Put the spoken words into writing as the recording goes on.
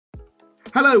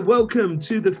Hello, welcome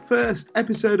to the first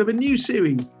episode of a new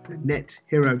series, the Net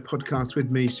Hero podcast with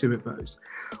me, Sumit Bose.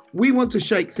 We want to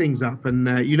shake things up,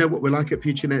 and you know what we're like at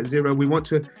Future Net Zero. We want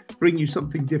to bring you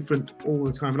something different all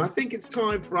the time. And I think it's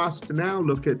time for us to now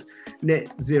look at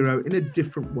net zero in a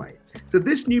different way. So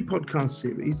this new podcast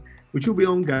series, which will be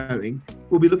ongoing,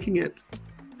 will be looking at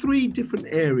three different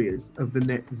areas of the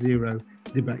net zero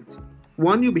debate.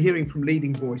 One, you'll be hearing from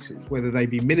leading voices, whether they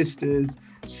be ministers,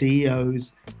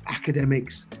 CEOs,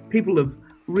 academics, people of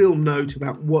real note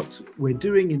about what we're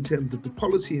doing in terms of the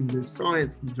policy and the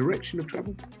science and the direction of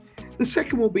travel. The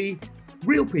second will be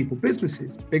real people,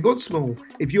 businesses, big or small.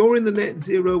 If you're in the net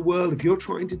zero world, if you're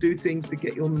trying to do things to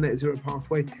get you on the net zero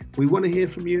pathway, we want to hear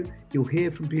from you. You'll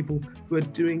hear from people who are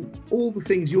doing all the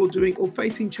things you're doing or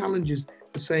facing challenges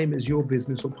the same as your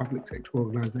business or public sector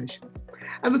organisation.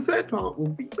 And the third part will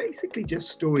be basically just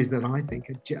stories that I think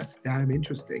are just damn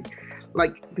interesting,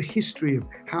 like the history of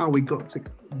how we got to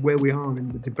where we are in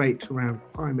the debate around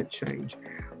climate change.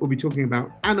 We'll be talking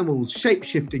about animals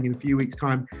shape-shifting in a few weeks'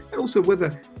 time, and also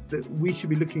whether that we should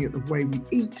be looking at the way we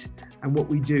eat and what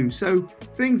we do. So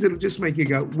things that'll just make you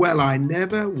go, well, I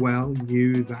never well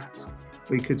knew that.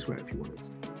 Well, you could swear if you wanted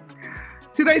to.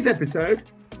 Today's episode,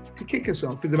 to kick us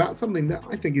off, is about something that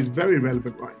I think is very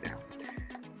relevant right now.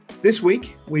 This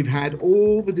week, we've had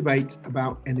all the debate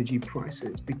about energy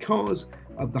prices because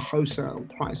of the wholesale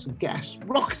price of gas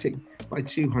rocketing by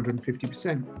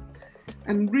 250%.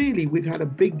 And really, we've had a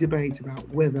big debate about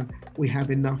whether we have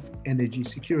enough energy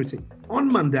security.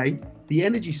 On Monday, the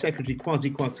Energy Secretary,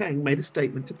 Kwasi Kwarteng, made a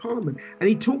statement to Parliament, and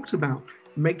he talked about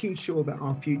making sure that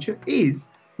our future is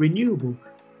renewable.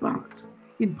 But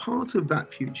in part of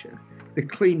that future, the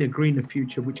cleaner, greener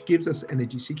future, which gives us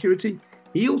energy security,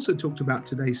 he also talked about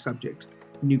today's subject,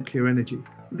 nuclear energy.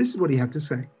 This is what he had to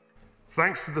say.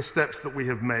 Thanks to the steps that we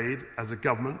have made as a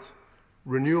government,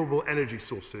 renewable energy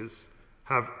sources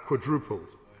have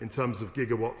quadrupled in terms of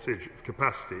gigawattage of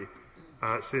capacity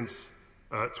since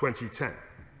 2010.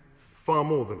 Far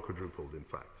more than quadrupled, in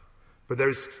fact. But there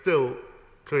is still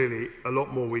clearly a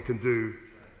lot more we can do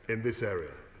in this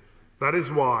area. That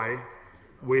is why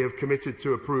we have committed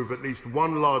to approve at least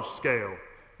one large-scale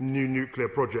new nuclear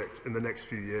project in the next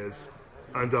few years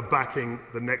and are backing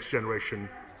the next generation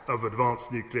of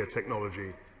advanced nuclear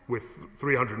technology with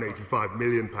 £385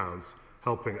 million,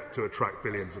 helping to attract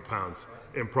billions of pounds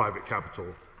in private capital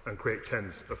and create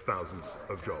tens of thousands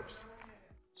of jobs.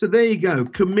 So there you go,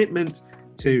 commitment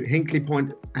to Hinkley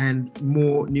Point and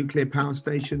more nuclear power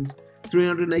stations,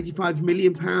 £385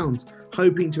 million,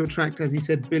 hoping to attract, as he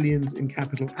said, billions in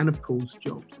capital and, of course,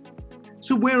 jobs.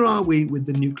 So where are we with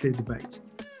the nuclear debate?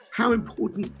 How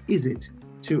important is it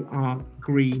to our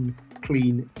green,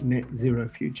 clean, net zero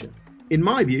future? In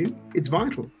my view, it's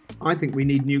vital. I think we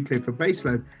need nuclear for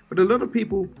baseload, but a lot of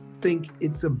people think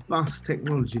it's a bust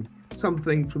technology,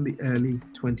 something from the early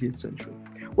 20th century.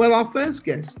 Well, our first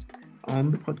guest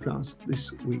on the podcast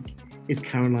this week is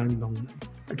Caroline Longman,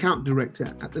 Account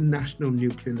Director at the National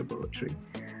Nuclear Laboratory.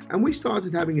 And we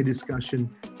started having a discussion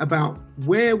about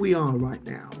where we are right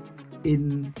now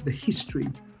in the history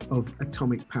of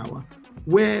atomic power,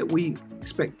 where we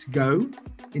expect to go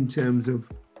in terms of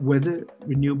whether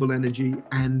renewable energy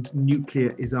and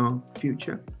nuclear is our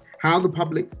future, how the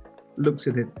public looks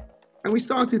at it. And we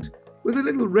started with a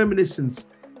little reminiscence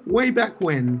way back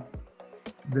when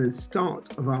the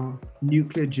start of our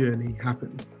nuclear journey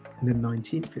happened in the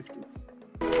 1950s.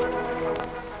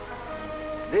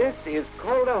 This is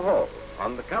Calder Hall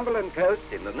on the Cumberland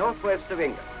coast in the northwest of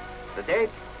England. The date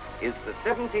is the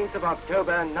 17th of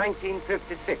October,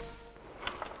 1956.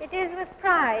 It is with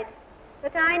pride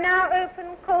that I now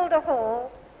open Calder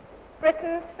Hall,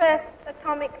 Britain's first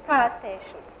atomic power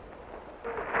station.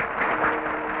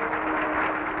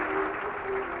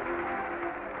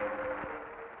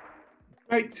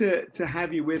 Great to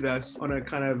have you with us on a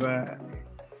kind of a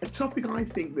topic I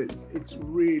think that's it's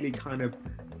really kind of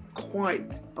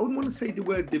quite, I wouldn't want to say the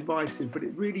word divisive, but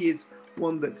it really is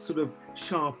one that sort of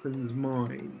sharpens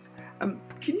minds.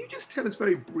 Can you just tell us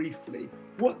very briefly,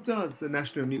 what does the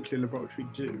National Nuclear Laboratory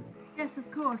do? Yes, of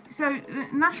course. So the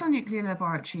National Nuclear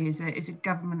Laboratory is a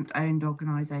government-owned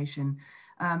organisation.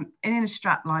 And in a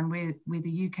strapline, we're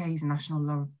the UK's national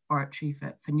laboratory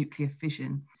for nuclear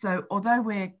fission. So although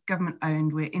we're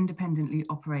government-owned, we're independently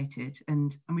operated,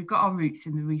 and we've got our roots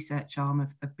in the research arm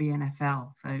of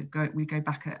BNFL. So we go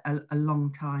back a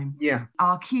long time. Yeah.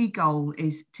 Our key goal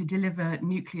is to deliver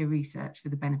nuclear research for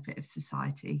the benefit of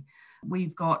society.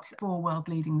 We've got 4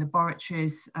 world-leading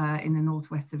laboratories in the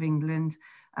northwest of England,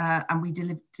 and we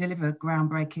deliver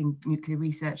groundbreaking nuclear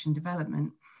research and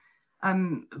development.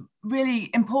 Really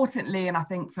importantly, and I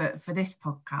think for this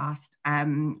podcast,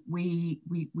 we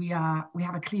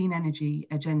have a clean energy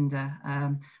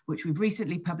agenda, which we've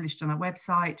recently published on our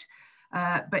website.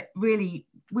 But really,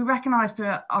 we recognise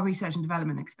for our research and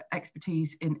development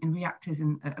expertise in reactors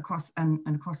and across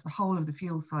the whole of the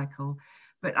fuel cycle.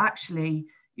 But actually,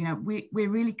 we're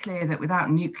really clear that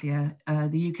without nuclear,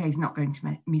 the UK is not going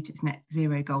to meet its net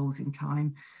zero goals in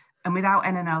time. And without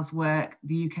NNL's work,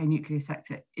 the UK nuclear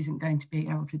sector isn't going to be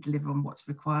able to deliver on what's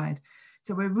required.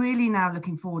 So we're really now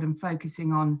looking forward and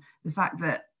focusing on the fact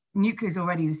that nuclear is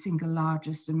already the single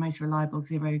largest and most reliable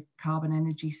zero carbon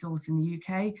energy source in the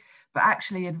UK, but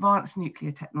actually advanced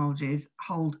nuclear technologies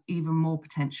hold even more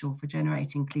potential for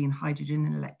generating clean hydrogen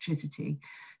and electricity.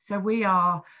 So we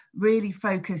are really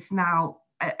focused now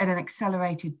at an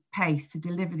accelerated pace to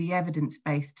deliver the evidence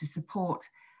base to support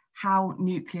how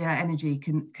nuclear energy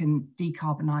can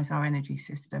decarbonise our energy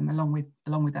system along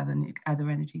with other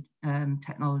energy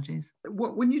technologies.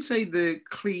 When you say the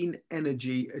clean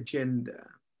energy agenda,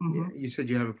 you said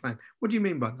you have a plan. What do you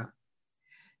mean by that?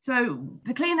 So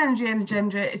the clean energy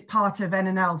agenda is part of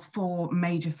NNL's 4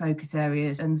 major focus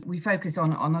areas, and we focus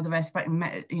on other aspects,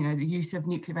 the use of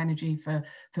nuclear energy for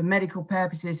medical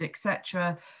purposes,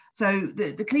 etc. So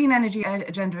the clean energy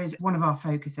agenda is one of our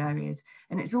focus areas,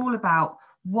 and it's all about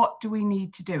what do we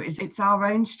need to do. It's our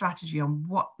own strategy on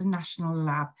what the National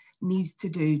Lab needs to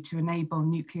do to enable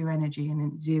nuclear energy in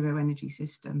a zero energy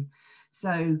system.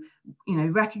 So,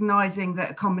 recognising that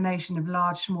a combination of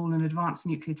large, small and advanced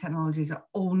nuclear technologies are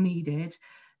all needed,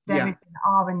 there is an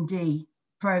R&D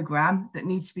programme that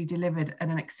needs to be delivered at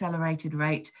an accelerated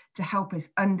rate to help us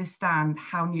understand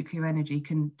how nuclear energy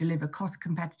can deliver cost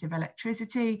competitive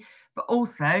electricity, but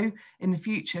also in the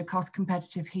future cost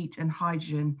competitive heat and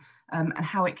hydrogen, and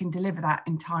how it can deliver that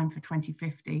in time for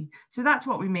 2050. So that's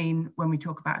what we mean when we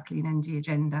talk about a clean energy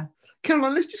agenda.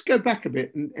 Caroline, let's just go back a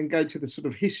bit and go to the sort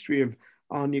of history of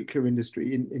our nuclear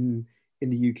industry in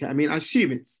the UK. I mean, I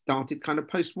assume it started kind of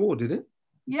post-war, did it?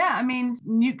 Yeah, I mean,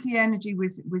 nuclear energy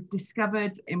was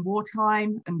discovered in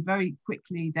wartime, and very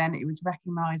quickly then it was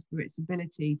recognised for its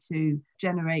ability to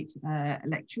generate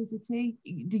electricity.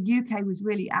 The UK was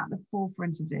really at the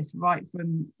forefront of this right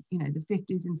from the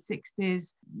 50s and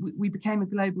 60s. We became a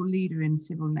global leader in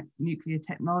civil nuclear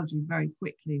technology very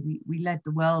quickly. We led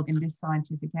the world in this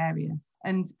scientific area.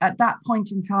 And at that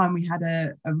point in time, we had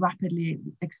a rapidly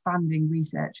expanding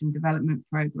research and development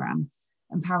programme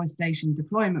and power station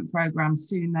deployment program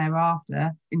soon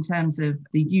thereafter. In terms of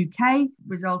the UK,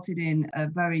 resulted in a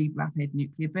very rapid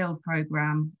nuclear build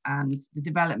program and the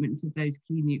development of those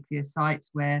key nuclear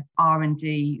sites where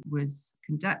R&D was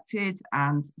conducted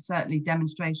and certainly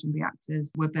demonstration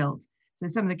reactors were built. So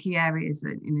some of the key areas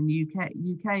in the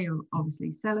UK are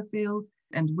obviously Sellafield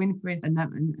and Winfrith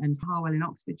and Harwell in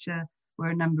Oxfordshire,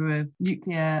 where a number of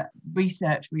nuclear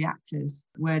research reactors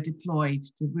were deployed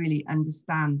to really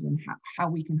understand and how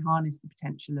we can harness the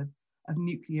potential of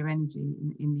nuclear energy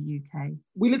in the UK.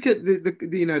 We look at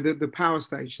the power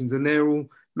stations, and they're all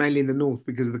mainly in the north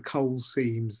because of the coal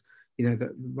seams,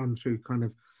 that run through kind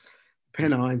of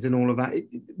Pennines and all of that.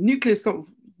 Nuclear stuff,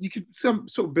 you could sort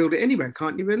of build it anywhere,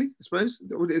 can't you? Really, I suppose,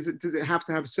 or does it have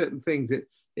to have certain things it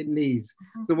needs?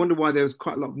 So I wonder why there was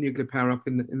quite a lot of nuclear power up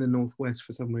in the northwest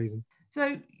for some reason.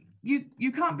 So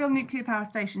you can't build nuclear power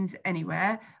stations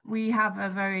anywhere. We have a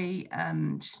very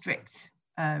strict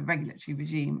regulatory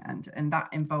regime, and that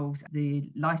involves the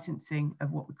licensing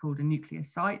of what we call a nuclear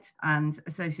site, and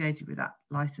associated with that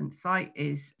licensed site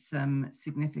is some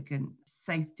significant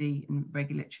safety and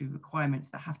regulatory requirements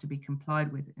that have to be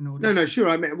complied with in order. No, sure.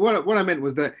 I mean, what I meant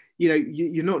was that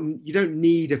you don't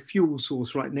need a fuel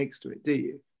source right next to it, do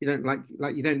you? You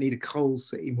don't you don't need a coal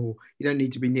seam, or you don't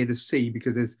need to be near the sea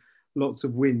because there's lots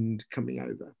of wind coming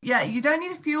over. Yeah, you don't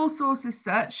need a fuel source as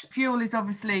such. Fuel is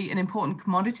obviously an important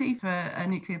commodity for a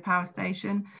nuclear power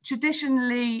station.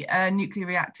 Traditionally, nuclear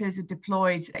reactors are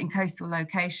deployed in coastal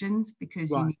locations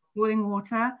because you need boiling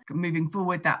water. Moving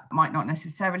forward, that might not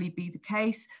necessarily be the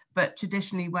case, but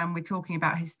traditionally, when we're talking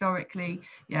about historically,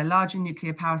 larger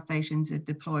nuclear power stations are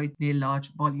deployed near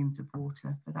large volumes of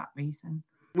water for that reason.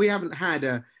 We haven't had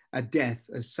a death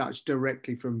as such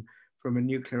directly from a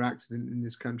nuclear accident in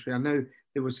this country. I know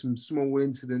there were some small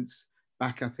incidents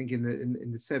back, I think, in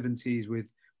the 70s with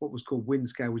what was called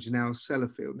Windscale, which is now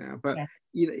Sellafield now. But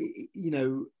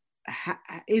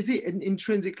is it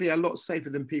intrinsically a lot safer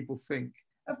than people think?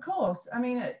 Of course. I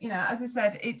mean, as I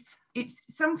said, it's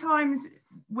sometimes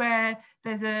where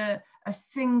there's a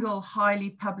single highly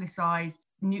publicised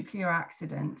nuclear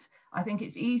accident. I think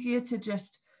it's easier to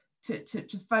just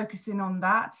to focus in on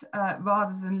that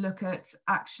rather than look at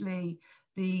actually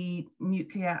the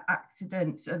nuclear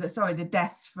accidents, the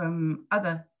deaths from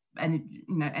other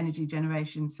energy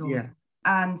generation sources. Yeah.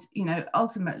 And,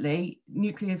 ultimately,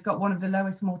 nuclear's got one of the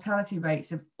lowest mortality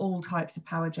rates of all types of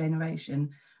power generation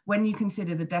when you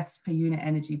consider the deaths per unit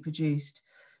energy produced.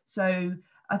 So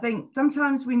I think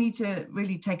sometimes we need to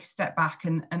really take a step back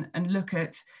and look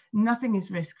at nothing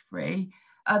is risk-free.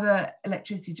 Other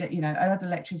electricity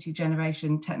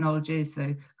generation technologies,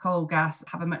 so coal, gas,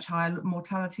 have a much higher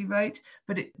mortality rate,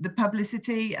 but the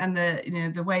publicity and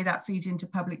the way that feeds into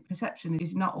public perception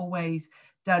is not always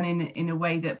done in a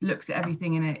way that looks at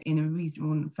everything in a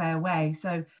reasonable and fair way.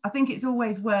 So I think it's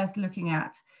always worth looking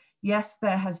at. Yes,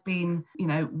 there has been,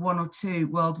 one or two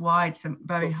worldwide, some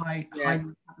very high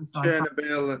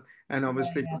Chernobyl and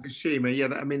obviously Fukushima. Yeah,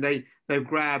 I mean, they've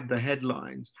grabbed the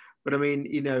headlines. But I mean,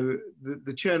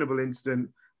 the Chernobyl incident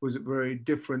was a very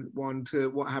different one to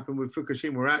what happened with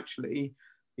Fukushima, where actually,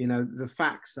 the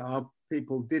facts are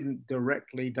people didn't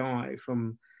directly die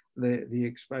from the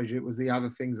exposure. It was the other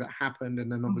things that happened.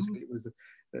 And then obviously it was the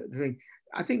thing.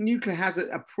 I think nuclear has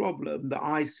a problem that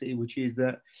I see, which is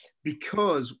that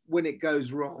because when it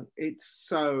goes wrong, it's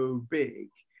so big.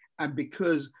 And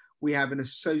because we have an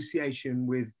association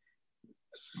with,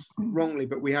 wrongly,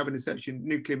 but we have an association,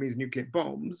 nuclear means nuclear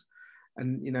bombs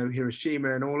and,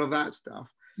 Hiroshima and all of that stuff.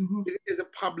 There's a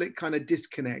public kind of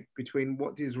disconnect between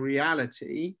what is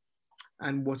reality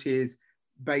and what is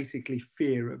basically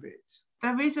fear of it.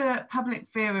 There is a public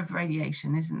fear of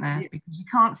radiation, isn't there? Yeah. Because you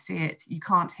can't see it, you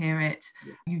can't hear it,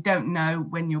 you don't know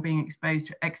when you're being exposed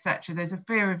to it, etc. There's a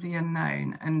fear of the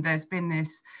unknown, and there's been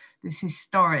this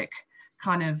historic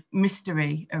kind of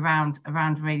mystery around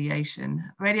radiation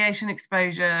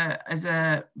exposure as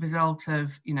a result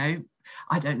of,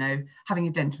 I don't know, having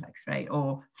a dental x-ray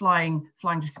or flying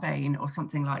to Spain or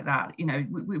something like that.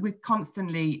 We're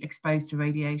constantly exposed to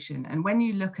radiation. And when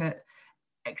you look at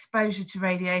exposure to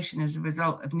radiation as a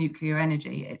result of nuclear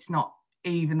energy, it's not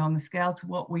even on the scale to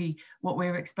what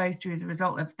we're exposed to as a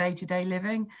result of day-to-day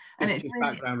living. And it's just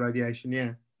really, background radiation.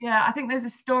 Yeah, I think there's a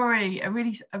story, a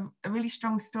really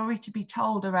strong story to be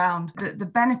told around the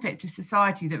benefit to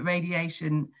society that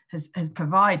radiation has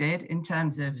provided in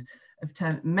terms of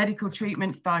medical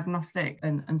treatments, diagnostic,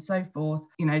 and so forth.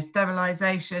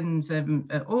 Sterilizations.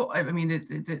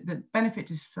 The benefit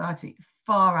to society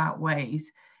far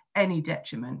outweighs any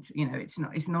detriment.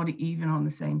 It's not even on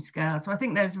the same scale. So I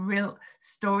think there's a real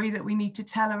story that we need to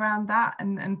tell around that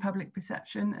and public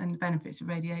perception and benefits of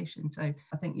radiation. So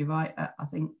I think you're right. I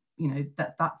think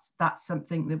that's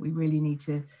something that we really need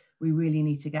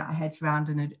to get our heads around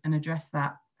and address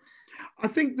that. I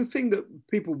think the thing that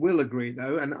people will agree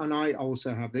though, and I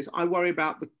also have this, I worry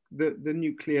about the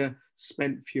nuclear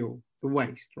spent fuel, the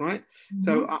waste, right?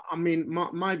 So I mean,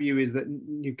 my view is that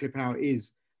nuclear power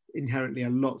is inherently a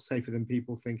lot safer than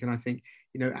people think, and I think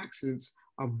accidents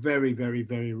are very, very,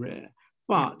 very rare.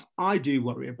 But I do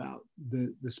worry about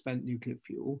the spent nuclear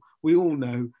fuel. We all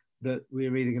know that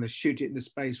we're either going to shoot it into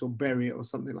space or bury it or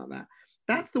something like that.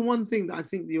 That's the one thing that I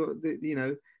think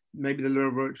maybe the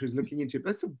laboratory is looking into. But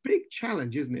that's a big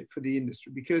challenge, isn't it, for the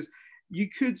industry? Because you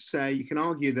can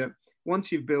argue that once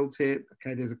you've built it,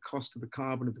 okay, there's a cost of the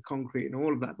carbon, of the concrete and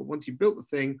all of that. But once you've built the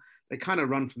thing, they kind of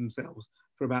run for themselves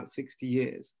for about 60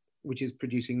 years, which is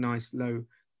producing nice, low,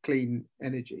 clean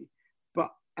energy.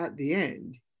 But at the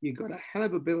end, you've got a hell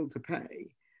of a bill to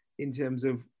pay in terms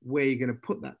of where you're going to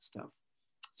put that stuff.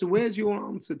 So where's your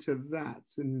answer to that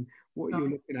and what you're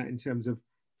looking at in terms of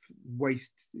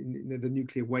waste, the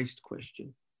nuclear waste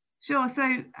question? Sure. So,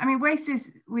 I mean, waste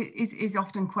is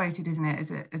often quoted, isn't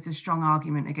it, as a strong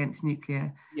argument against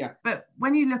nuclear. Yeah. But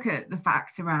when you look at the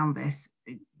facts around this,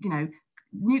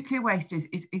 nuclear waste is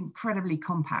incredibly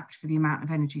compact for the amount of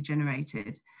energy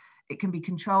generated. It can be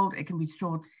controlled, it can be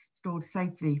stored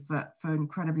safely for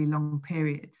incredibly long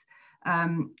periods.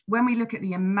 When we look at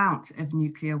the amount of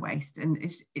nuclear waste, and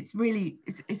it's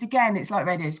like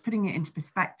radio, it's putting it into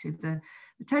perspective. The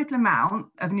total amount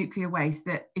of nuclear waste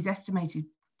that is estimated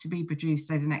to be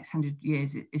produced over the next 100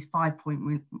 years is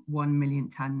 5.1 million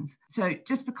tonnes. So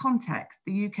just for context,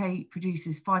 the UK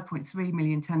produces 5.3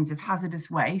 million tonnes of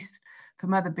hazardous waste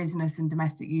from other business and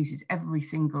domestic uses every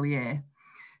single year.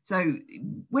 So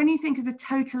when you think of the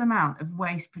total amount of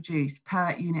waste produced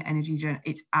per unit energy,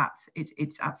 it's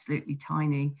absolutely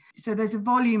tiny. So there's a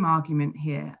volume argument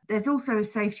here. There's also a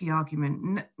safety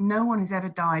argument. No one has ever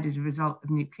died as a result of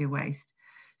nuclear waste.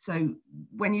 So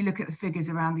when you look at the figures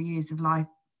around the years of life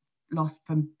lost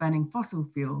from burning fossil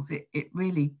fuels, it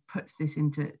really puts this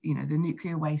into, the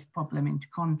nuclear waste problem into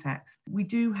context. We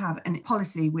do have a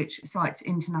policy which cites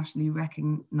internationally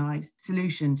recognised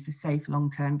solutions for safe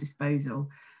long-term disposal.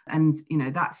 And,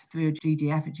 that's through a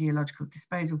GDF, a geological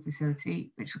disposal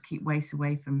facility, which will keep waste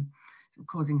away from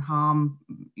causing harm,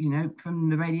 from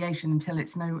the radiation until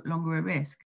it's no longer a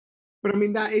risk. But I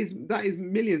mean, that is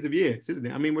millions of years, isn't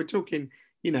it? I mean, we're talking,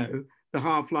 the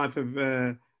half-life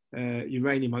of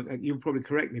uranium, you'll probably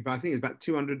correct me, but I think it's about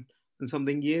 200 and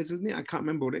something years, isn't it? I can't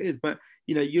remember what it is, but,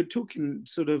 you're talking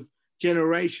sort of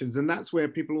generations. And that's where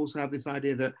people also have this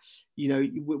idea that,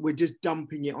 we're just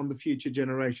dumping it on the future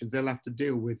generations. They'll have to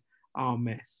deal with our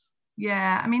mess.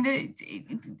 Yeah, I mean,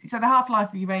 so the half-life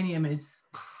of uranium is,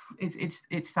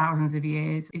 it's thousands of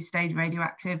years. It stays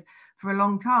radioactive for a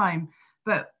long time.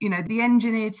 But, the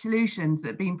engineered solutions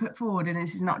that are being put forward, and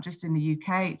this is not just in the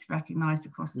UK, it's recognised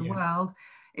across the world,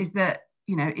 is that,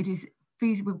 it is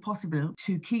feasible, possible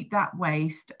to keep that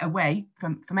waste away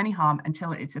from any harm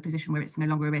until it's a position where it's no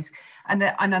longer a risk. And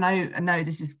I know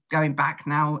this is going back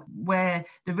now, where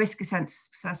the risk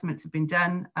assessments have been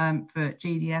done for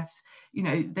GDFs.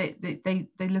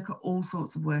 They look at all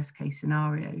sorts of worst case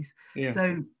scenarios. Yeah.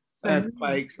 So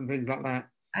earthquakes and things like that.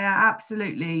 Yeah,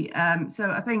 absolutely.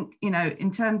 So I think,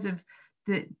 in terms of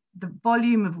the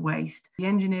volume of waste, the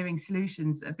engineering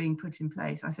solutions that are being put in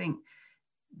place, I think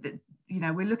that,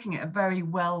 we're looking at a very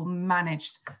well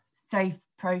managed, safe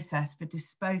process for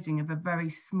disposing of a very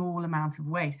small amount of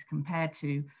waste compared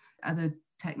to other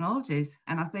technologies.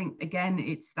 And I think, again,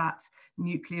 it's that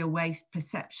nuclear waste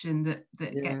perception that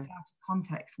gets out of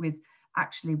context with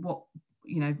actually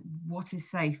what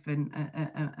is safe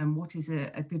and what is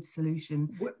a good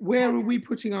solution. Where are we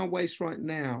putting our waste right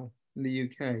now in the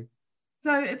UK?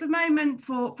 So at the moment,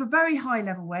 for very high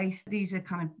level waste, these are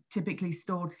kind of typically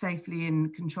stored safely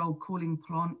in controlled cooling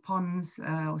ponds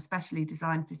or specially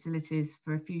designed facilities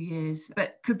for a few years,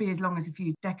 but could be as long as a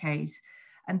few decades.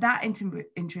 And that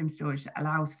interim storage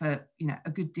allows for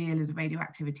a good deal of the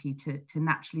radioactivity to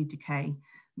naturally decay,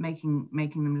 making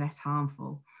them less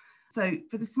harmful. So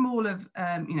for the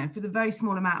for the very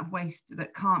small amount of waste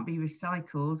that can't be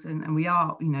recycled, and we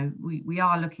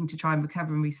are looking to try and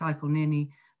recover and recycle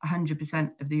nearly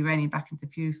 100% of the uranium back into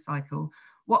the fuse cycle.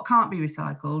 What can't be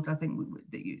recycled, I think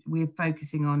we're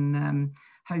focusing on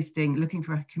looking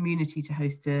for a community to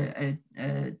host a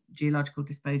geological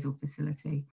disposal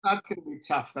facility. That's going to be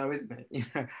tough though, isn't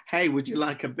it? Hey, would you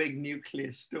like a big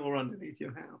nuclear store underneath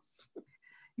your house?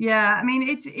 Yeah, I mean,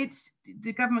 it's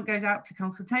the government goes out to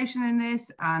consultation in this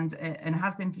and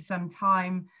has been for some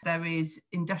time. There is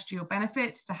industrial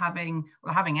benefits to having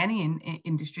any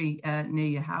industry near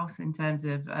your house in terms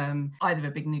of either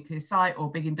a big nuclear site or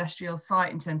big industrial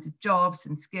site in terms of jobs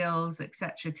and skills,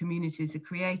 etc. Communities are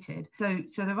created. So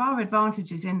there are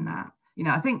advantages in that.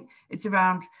 I think it's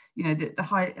around, the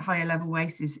higher level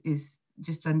waste is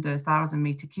just under 1,000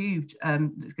 meter cubed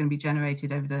that's going to be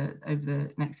generated over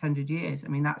the next 100 years. I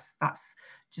mean, that's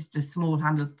just a small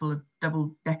handful of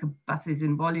double-decker buses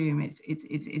in volume. It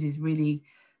is really,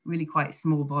 really quite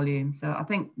small volume. So I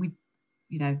think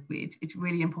it's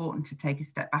really important to take a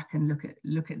step back and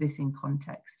look at this in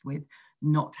context with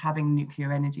not having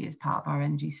nuclear energy as part of our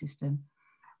energy system.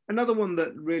 Another one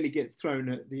that really gets thrown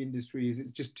at the industry is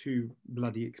it's just too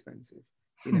bloody expensive.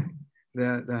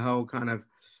 The whole kind of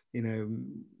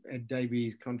Ed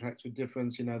Davies contracts with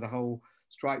difference, the whole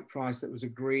strike price that was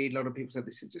agreed. A lot of people said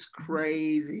this is just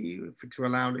crazy to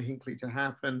allow Hinkley to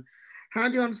happen. How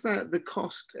do you understand the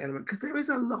cost element? Because there is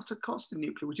a lot of cost in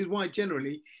nuclear, which is why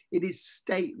generally it is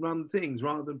state-run things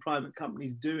rather than private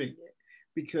companies doing it,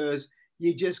 because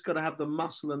you just got to have the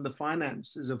muscle and the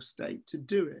finances of state to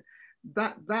do it.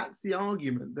 That's the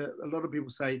argument that a lot of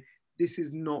people say this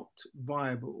is not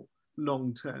viable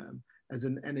long-term as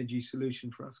an energy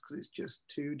solution for us because it's just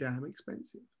too damn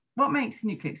expensive. What makes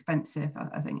nuclear expensive,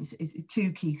 I think, is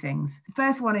two key things. The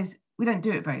first one is we don't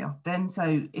do it very often.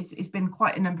 So it's been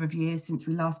quite a number of years since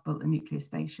we last built a nuclear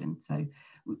station. So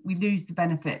we lose the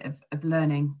benefit of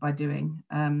learning by doing.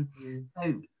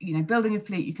 So, building a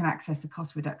fleet, you can access the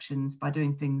cost reductions by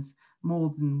doing things more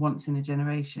than once in a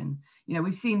generation.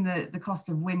 We've seen the cost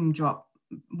of wind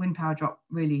power drop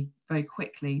really very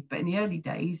quickly. But in the early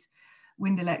days,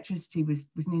 wind electricity was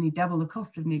nearly double the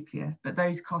cost of nuclear, but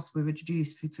those costs were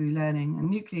reduced through learning, and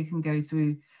nuclear can go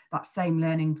through that same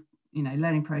learning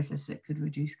process that could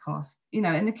reduce cost.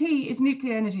 And the key is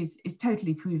nuclear energy is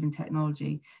totally proven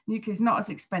technology. Nuclear is not as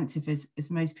expensive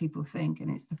as most people think, and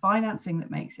it's the financing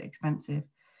that makes it expensive.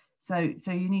 So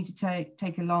you need to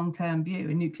take a long-term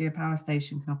view. A nuclear power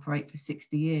station can operate for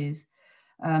 60 years.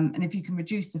 And if you can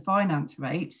reduce the finance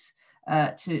rates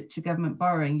to government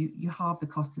borrowing, you halve the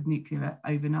cost of nuclear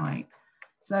overnight.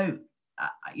 So,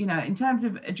 in terms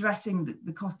of addressing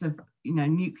the cost of,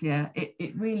 nuclear,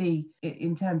 it really,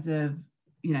 in terms of,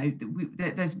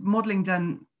 there's modelling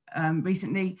done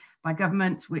recently by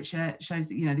government, which shows that,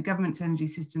 the government's energy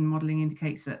system modelling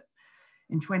indicates that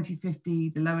in 2050,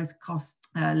 the lowest cost,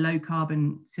 low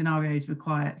carbon scenarios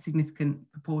require significant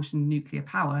proportion of nuclear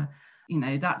power.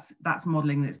 That's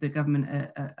modelling that the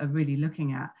government are really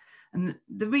looking at. And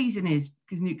the reason is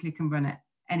because nuclear can run at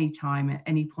any time, at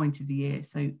any point of the year,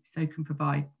 so can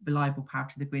provide reliable power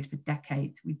to the grid for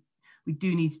decades. We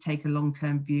do need to take a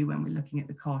long-term view when we're looking at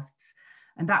the costs,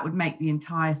 and that would make the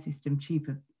entire system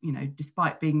cheaper,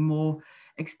 despite being more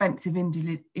expensive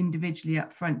individually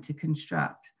up front to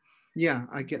construct. Yeah,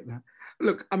 I get that.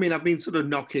 Look, I mean, I've been sort of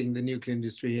knocking the nuclear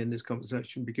industry in this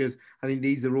conversation because I think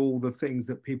these are all the things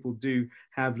that people do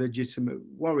have legitimate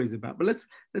worries about. But let's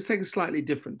take a slightly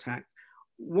different tack.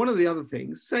 One of the other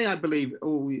things, say I believe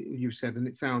all you've said, and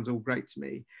it sounds all great to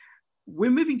me,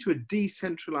 we're moving to a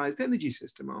decentralized energy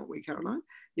system, aren't we, Caroline?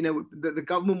 The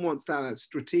government wants that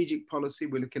strategic policy.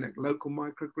 We're looking at local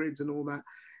microgrids and all that.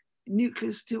 Nuclear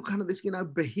is still kind of this,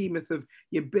 behemoth of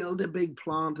you build a big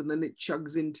plant and then it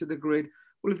chugs into the grid.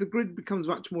 Well, if the grid becomes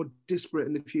much more disparate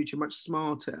in the future, much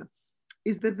smarter,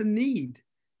 is there the need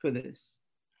for this?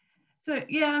 So,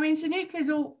 so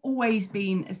nuclear's always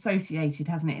been associated,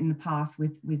 hasn't it, in the past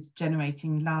with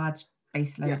generating large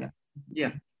baseload.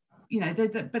 Yeah.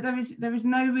 But there is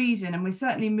no reason, and we're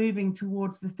certainly moving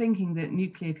towards the thinking that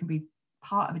nuclear can be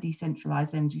part of a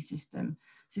decentralized energy system.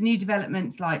 So new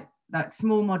developments like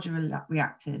small modular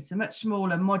reactors, so much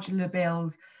smaller modular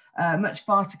builds, much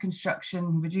faster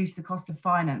construction, reduce the cost of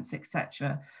finance,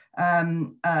 etc. Are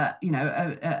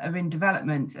in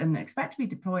development and expect to be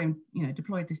deployed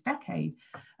this decade.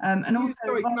 And also,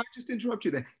 sorry, can I just interrupt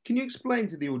you there? Can you explain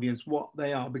to the audience what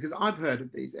they are? Because I've heard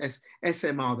of these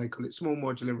SMR, they call it, small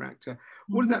modular reactor.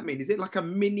 What does that mean? Is it like a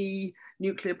mini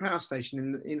nuclear power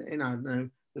station in I don't know,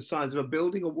 the size of a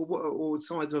building or the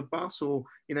size of a bus, or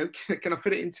can I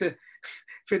fit it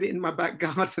in my back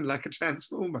garden like a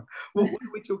transformer? What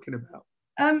are we talking about?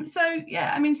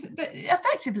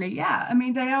 Effectively,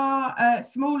 they are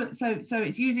smaller. So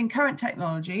it's using current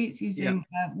technology. It's using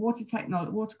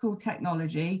water-cooled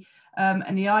technology,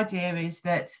 and the idea is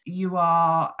that you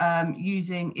are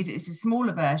using it. It's a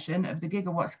smaller version of the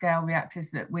gigawatt scale reactors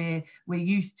that we're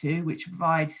used to, which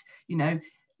provides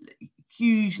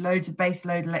huge loads of base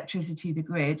load electricity to the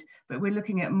grid. But we're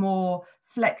looking at more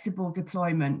flexible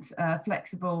deployment,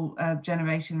 flexible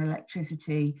generation of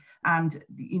electricity, and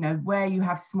where you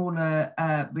have smaller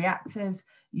reactors,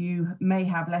 you may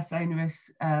have less onerous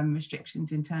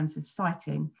restrictions in terms of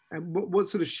siting. And what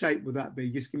sort of shape would that be?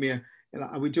 Just give me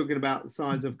are we talking about the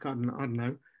size of I don't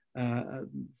know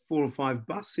 4 or 5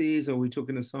 buses, or are we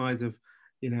talking the size of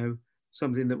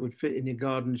something that would fit in your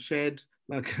garden shed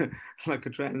like a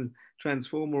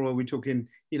transformer, or are we talking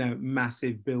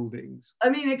massive buildings? I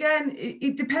mean, again,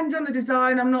 it depends on the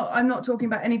design. I'm not talking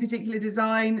about any particular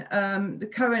design. The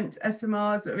current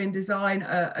SMRs that are in design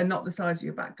are not the size of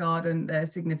your back garden. They're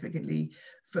significantly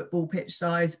football pitch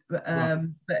size, but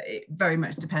it very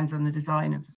much depends on the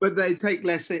design. But they take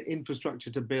less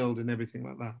infrastructure to build and everything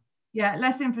like that. Yeah,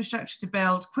 less infrastructure to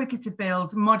build, quicker to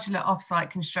build, modular off-site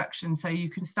construction. So you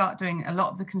can start doing a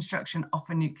lot of the construction off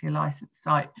a nuclear license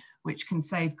site, which can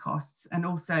save costs and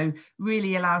also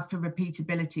really allows for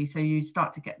repeatability. So you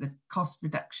start to get the cost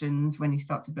reductions when you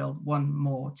start to build 1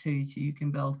 more, 2. So you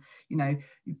can build,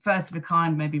 first of a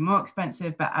kind, maybe more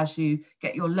expensive, but as you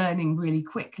get your learning really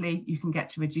quickly, you can get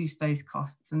to reduce those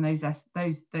costs, and those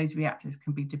reactors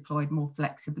can be deployed more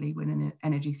flexibly within an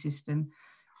energy system.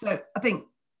 So I think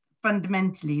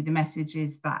fundamentally, the message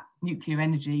is that nuclear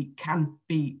energy can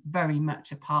be very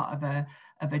much a part of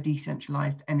a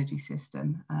decentralized energy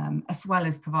system, as well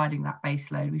as providing that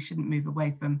base load. We shouldn't move away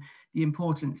from the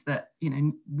importance that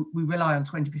we rely on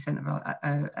 20% of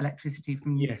our electricity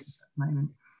from nuclear at the moment.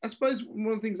 I suppose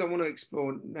one of the things I want to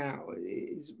explore now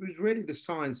is really the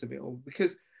science of it all,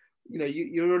 because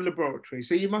you're a laboratory,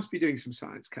 so you must be doing some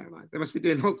science, Caroline. They must be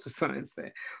doing lots of science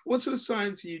there. What sort of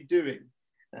science are you doing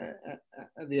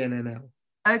at the NNL?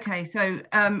 Okay, so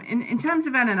in terms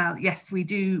of NNL, yes, we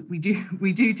do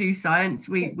science.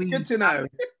 We good to know.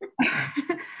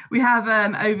 We have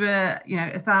over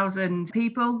 1,000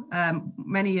 people.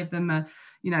 Many of them are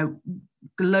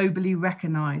globally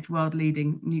recognized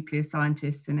world-leading nuclear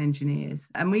scientists and engineers,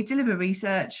 and we deliver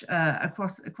research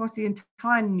across the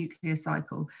entire nuclear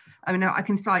cycle. I mean, I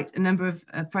can cite a number of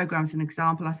programs. An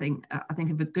example, I think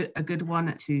of a good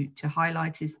one to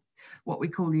highlight is what we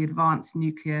call the Advanced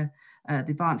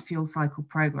Fuel Cycle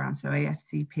Program, so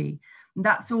AFCP. And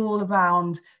that's all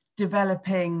around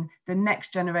developing the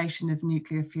next generation of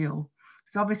nuclear fuel.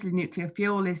 So obviously nuclear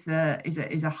fuel is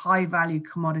a high value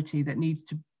commodity that needs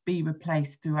to be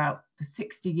replaced throughout the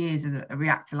 60 years of a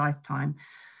reactor lifetime.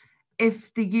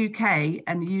 If the UK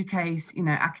and the UK's,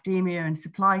 academia and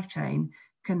supply chain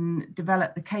can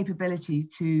develop the capability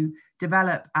to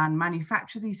develop and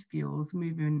manufacture these fuels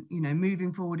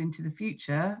moving forward into the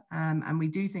future, and we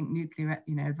do think nuclear,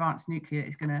 advanced nuclear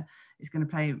is going to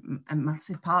play a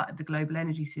massive part of the global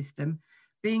energy system.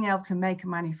 Being able to make and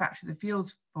manufacture the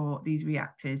fuels for these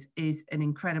reactors is an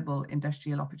incredible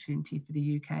industrial opportunity for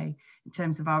the UK in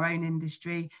terms of our own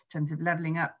industry, in terms of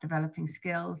levelling up, developing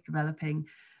skills, developing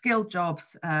skilled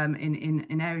jobs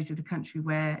in areas of the country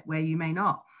where you may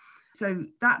not. So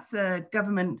that's a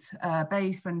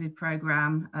government-based funded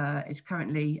programme. It's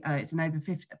currently, it's an over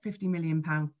 £50 million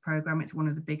programme. It's one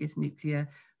of the biggest nuclear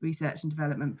research and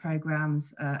development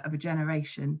programmes of a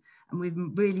generation. And we've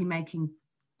been really making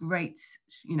great,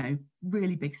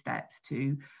 really big steps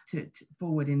to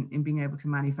forward in being able to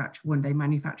one day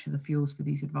manufacture the fuels for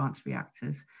these advanced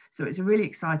reactors. So it's a really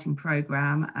exciting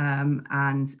program,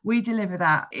 and we deliver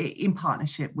that in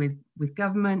partnership with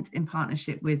government, in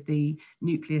partnership with the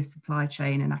nuclear supply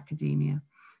chain and academia.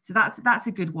 So that's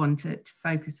a good one to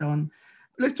focus on.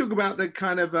 Let's talk about the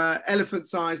kind of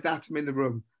elephant-sized atom in the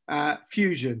room,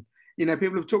 fusion.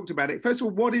 People have talked about it. First of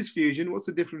all, what is fusion? What's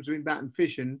the difference between that and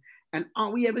fission? And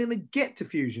are we ever going to get to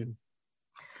fusion?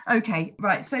 Okay,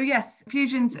 right. So yes,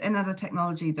 fusion's another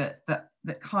technology that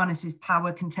harnesses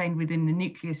power contained within the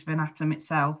nucleus of an atom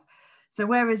itself. So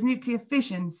whereas nuclear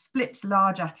fission splits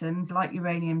large atoms like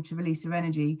uranium to release their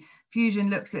energy, fusion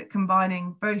looks at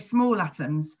combining very small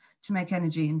atoms to make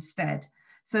energy instead.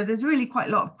 So there's really quite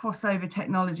a lot of crossover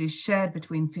technologies shared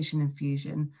between fission and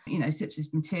fusion, such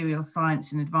as material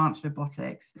science and advanced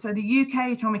robotics. So the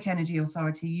UK Atomic Energy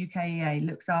Authority, UKEA,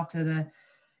 looks after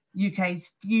the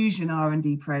UK's fusion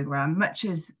R&D programme, much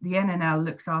as the NNL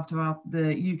looks after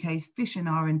the UK's fission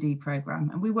R&D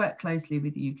programme. And we work closely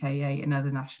with the UKEA and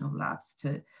other national labs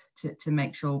to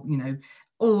make sure,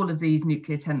 all of these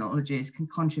nuclear technologies can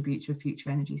contribute to a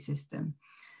future energy system.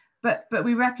 But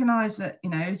we recognise that,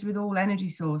 as with all energy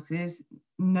sources,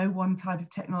 no one type of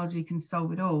technology can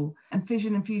solve it all. And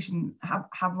fission and fusion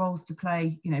have roles to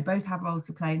play, both have roles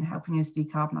to play in helping us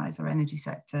decarbonise our energy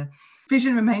sector.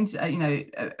 Fission remains,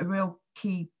 a real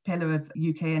key pillar of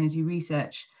UK energy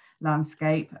research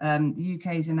landscape. The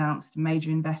UK has announced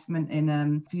major investment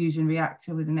in fusion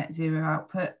reactor with a net zero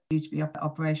output due to be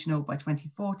operational by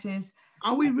 2040s.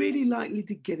 Are we really likely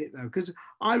to get it though? Because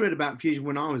I read about fusion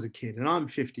when I was a kid, and I'm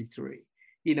 53.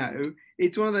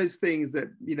 It's one of those things that,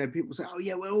 people say, oh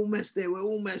yeah, we're almost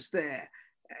there.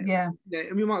 Yeah.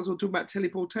 And we might as well talk about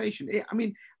teleportation.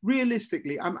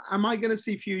 Realistically, am I going to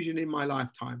see fusion in my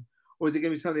lifetime? Or is it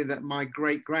going to be something that my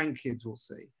great grandkids will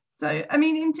see? So,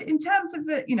 in terms of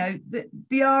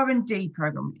the R&D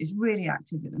program is really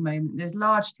active at the moment. There's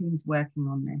large teams working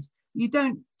on this. You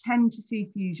don't tend to see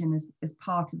fusion as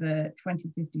part of a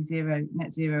 2050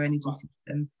 net zero energy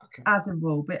system as a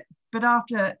rule, but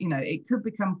after, it could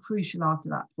become crucial after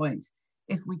that point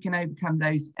if we can overcome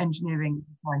those engineering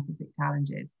scientific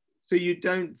challenges. So you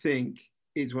don't think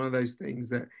it's one of those things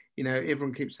that,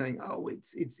 everyone keeps saying, oh,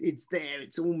 it's there,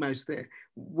 it's almost there.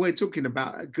 We're talking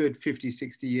about a good 50,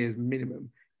 60 years minimum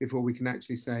before we can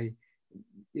actually say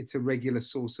it's a regular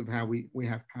source of how we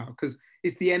have power, because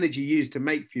it's the energy used to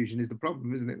make fusion is the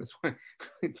problem, isn't it? That's why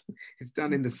it's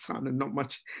done in the sun and not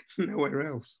much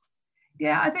nowhere else.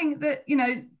 Yeah, I think that,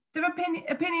 the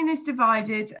opinion is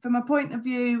divided. From a point of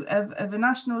view of a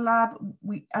national lab,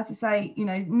 we, as I say,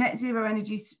 net zero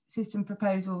energy system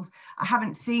proposals, I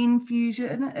haven't seen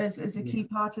fusion as a key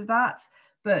part of that,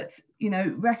 but,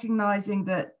 recognising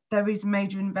that there is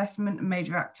major investment and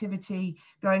major activity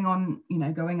going on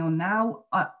now,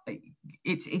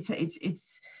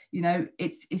 it's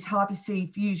hard to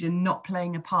see fusion not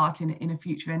playing a part in a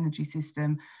future energy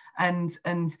system. And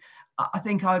I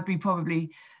think I would be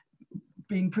probably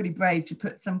being pretty brave to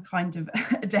put some kind of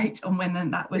a date on when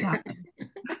that would happen.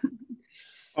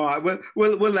 All right,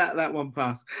 we'll let that one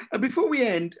pass. Before we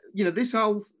end, this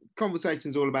whole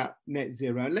conversation is all about net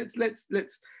zero.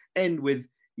 Let's end with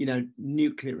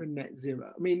nuclear and net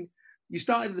zero. You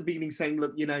started at the beginning saying,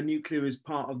 look, nuclear is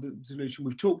part of the solution.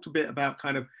 We've talked a bit about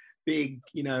kind of big,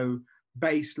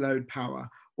 base load power.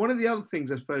 One of the other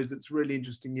things I suppose that's really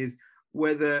interesting is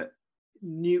whether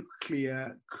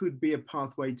nuclear could be a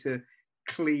pathway to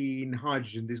clean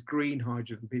hydrogen, this green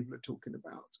hydrogen people are talking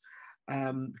about.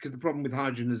 Because the problem with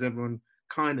hydrogen, as everyone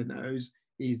kind of knows,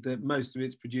 is that most of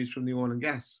it's produced from the oil and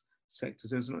gas sector,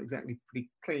 so it's not exactly pretty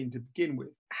clean to begin with.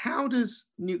 How does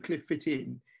nuclear fit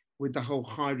in with the whole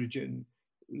hydrogen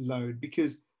load?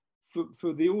 Because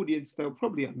for the audience, they'll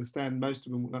probably understand, most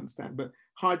of them will understand, but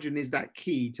hydrogen is that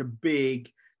key to big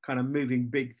kind of moving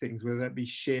big things, whether that be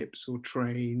ships or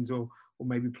trains or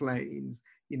maybe planes,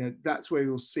 that's where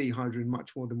you'll see hydrogen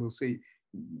much more than we'll see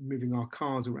moving our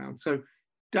cars around. So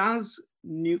does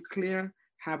nuclear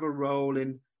have a role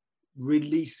in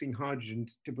releasing hydrogen,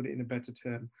 to put it in a better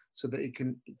term, so that it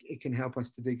can help us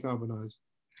to decarbonise?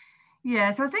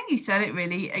 Yeah, so I think you said it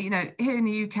really. Here in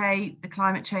the UK, the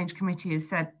Climate Change Committee has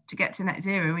said to get to net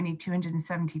zero, we need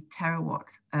 270 terawatt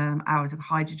hours of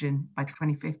hydrogen by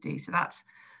 2050. So that's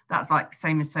like the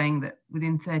same as saying that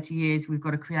within 30 years, we've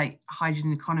got to create a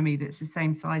hydrogen economy that's the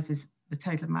same size as the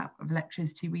total amount of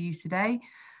electricity we use today.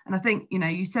 And I think,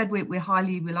 you said we're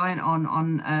highly reliant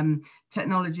on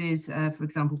technologies, for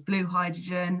example, blue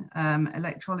hydrogen,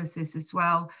 electrolysis as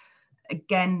well.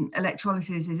 Again,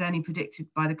 electrolysis is only predicted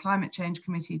by the Climate Change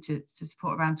Committee to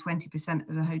support around 20%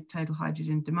 of the total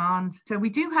hydrogen demand. So we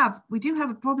do have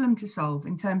a problem to solve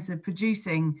in terms of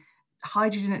producing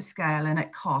hydrogen at scale and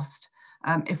at cost,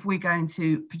 if we're going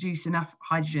to produce enough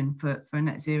hydrogen for a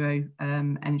net zero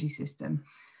energy system.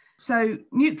 So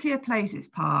nuclear plays its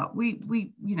part. We've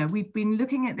been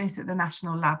looking at this at the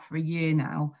National Lab for a year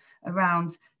now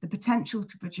around the potential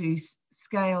to produce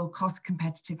scale, cost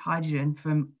competitive hydrogen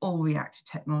from all reactor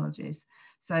technologies.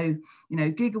 So,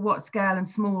 gigawatt scale and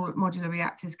small modular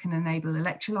reactors can enable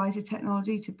electrolyzer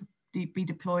technology to be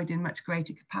deployed in much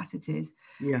greater capacities.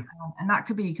 Yeah. And that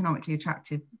could be economically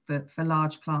attractive for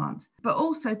large plants. But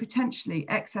also potentially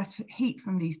excess heat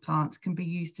from these plants can be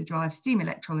used to drive steam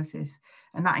electrolysis,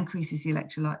 and that increases the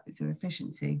electrolyzer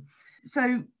efficiency.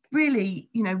 So really,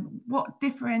 what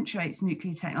differentiates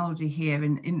nuclear technology here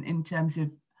in terms of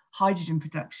hydrogen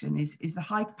production is the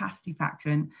high capacity factor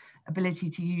and ability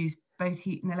to use both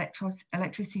heat and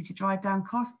electricity to drive down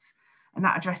costs. And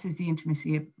that addresses the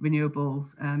intimacy of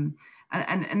renewables, and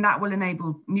that will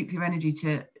enable nuclear energy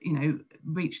to,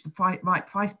 reach the right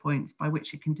price points by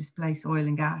which it can displace oil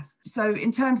and gas. So,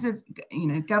 in terms of,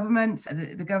 government,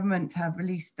 the government have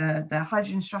released their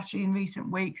hydrogen strategy in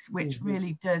recent weeks, which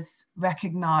really does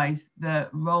recognise the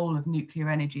role of nuclear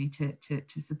energy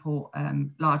to support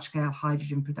large-scale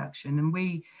hydrogen production. And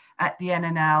we at the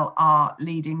NNL are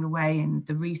leading the way in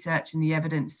the research and the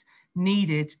evidence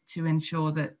needed to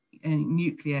ensure that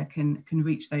nuclear can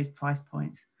reach those price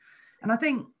points. And I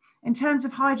think in terms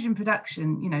of hydrogen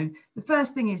production, the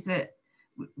first thing is that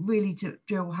really to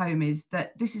drill home is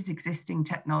that this is existing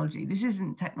technology. This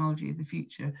isn't technology of the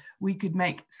future. We could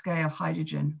make scale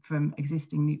hydrogen from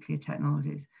existing nuclear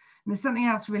technologies. And there's something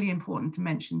else really important to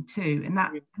mention too, and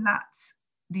that's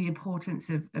the importance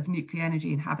of nuclear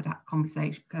energy and habitat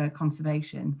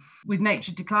conservation. With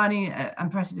nature declining at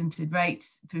unprecedented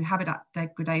rates through habitat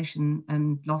degradation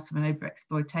and loss of an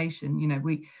overexploitation,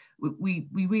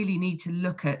 we really need to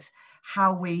look at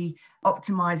how we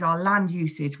optimize our land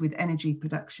usage with energy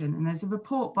production. And there's a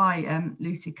report by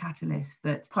Lucid Catalyst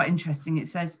that's quite interesting. It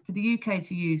says for the UK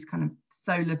to use kind of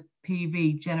solar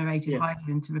PV generated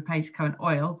hydrogen to replace current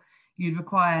oil, you'd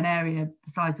require an area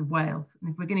the size of Wales.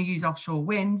 And if we're going to use offshore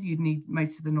wind, you'd need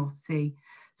most of the North Sea.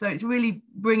 So it's really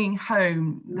bringing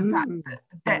home the fact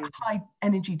that high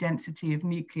energy density of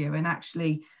nuclear, and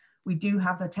actually we do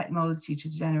have the technology to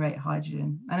generate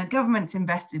hydrogen. And the government's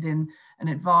invested in an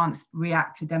advanced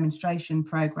reactor demonstration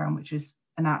program, which is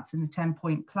announced in the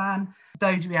 10-point plan.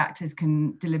 Those reactors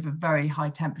can deliver very high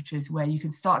temperatures where you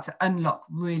can start to unlock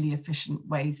really efficient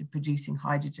ways of producing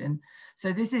hydrogen.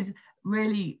 So this is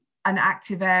really an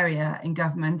active area in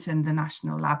government and the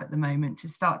National Lab at the moment to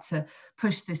start to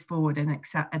push this forward at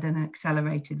an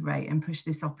accelerated rate and push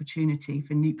this opportunity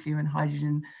for nuclear and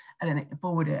hydrogen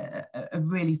forward at a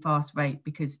really fast rate,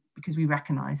 because we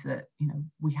recognise that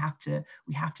we have to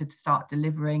start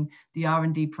delivering the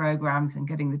R&D programs and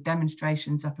getting the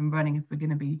demonstrations up and running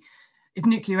if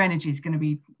nuclear energy is going to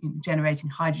be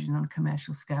generating hydrogen on a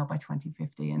commercial scale by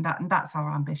 2050, and that's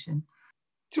our ambition.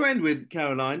 To end with,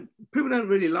 Caroline, people don't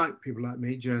really like people like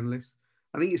me, journalists.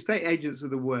 I think estate agents are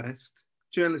the worst.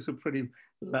 Journalists are pretty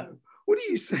low. What do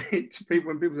you say to people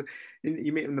when people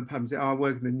you meet them in the pub and say, "Oh, I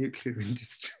work in the nuclear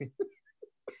industry"?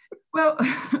 Well,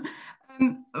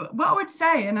 what I would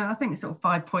say, and I think it's sort of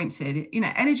 5 points here,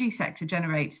 energy sector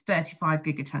generates 35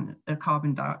 gigaton of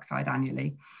carbon dioxide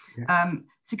annually. Yeah.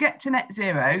 To get to net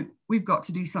zero, we've got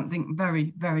to do something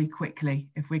very, very quickly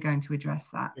if we're going to address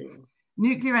that. Yeah.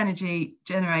 Nuclear energy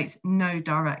generates no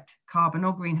direct carbon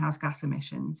or greenhouse gas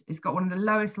emissions. It's got one of the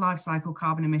lowest life cycle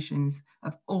carbon emissions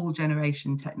of all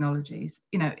generation technologies.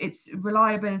 Its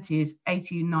reliability is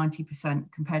 80 to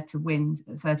 90% compared to wind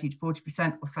at 30 to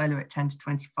 40% or solar at 10 to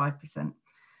 25%.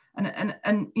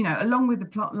 And you know, along with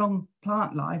the long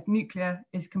plant life, nuclear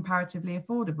is comparatively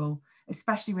affordable,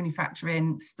 especially when you factor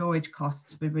in storage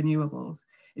costs with renewables.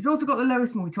 It's also got the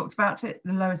lowest, we talked about it,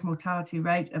 the lowest mortality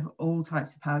rate of all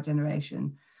types of power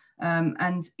generation.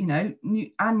 And, you know,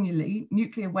 annually,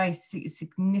 nuclear waste is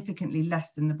significantly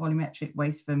less than the volumetric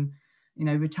waste from, you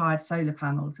know, retired solar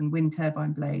panels and wind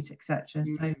turbine blades, etc.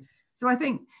 So I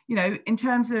think, you know, in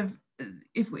terms of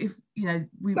if you know,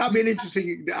 that'd be an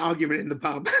interesting argument in the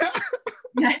pub.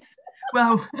 Yes,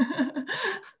 well,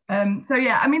 so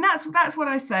yeah, I mean, that's what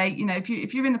I say. You know, if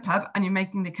you're in the pub and you're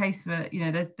making the case for, you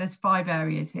know, there's 5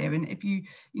 areas here, and if you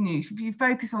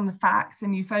focus on the facts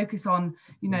and you focus on,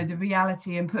 you know, the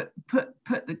reality and put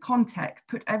the context,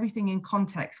 put everything in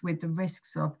context with the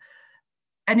risks of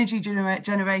energy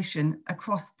generation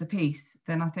across the piece,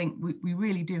 then I think we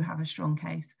really do have a strong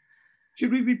case.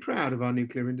 Should we be proud of our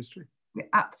nuclear industry?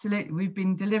 Absolutely. We've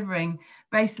been delivering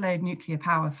baseload nuclear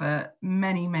power for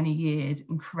many, many years,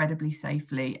 incredibly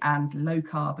safely and low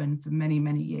carbon for many,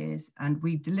 many years. And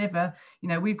we deliver, you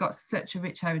know, we've got such a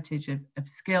rich heritage of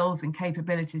skills and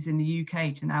capabilities in the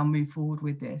UK to now move forward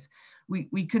with this.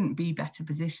 We couldn't be better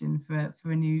positioned for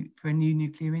a new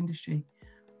nuclear industry.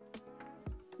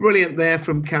 Brilliant there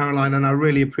from Caroline, and I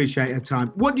really appreciate her time.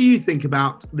 What do you think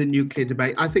about the nuclear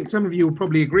debate? I think some of you will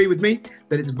probably agree with me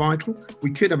that it's vital. We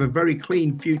could have a very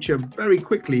clean future very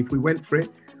quickly if we went for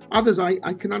it. Others,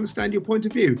 I can understand your point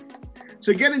of view.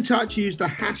 So get in touch, use the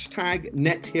hashtag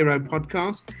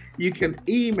NetHeroPodcast. You can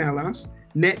email us,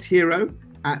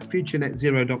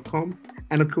 nethero@futurenetzero.com.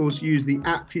 And of course, use the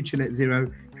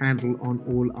 @FutureNetZero handle on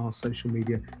all our social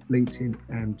media, LinkedIn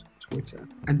and Twitter.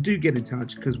 And do get in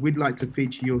touch, because we'd like to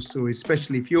feature your story,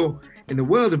 especially if you're in the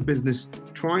world of business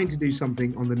trying to do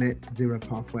something on the net zero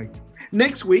pathway.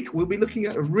 Next week, we'll be looking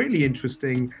at a really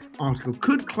interesting article.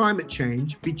 Could climate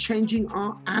change be changing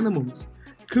our animals?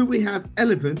 Could we have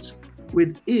elephants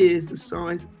with ears the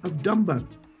size of Dumbo?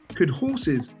 Could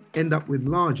horses end up with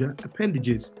larger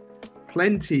appendages?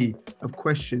 Plenty of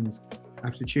questions.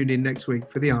 Have to tune in next week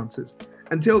for the answers.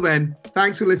 Until then,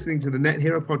 thanks for listening to the Net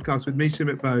Hero podcast with me,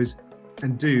 Sumit Bose,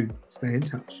 and do stay in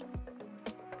touch.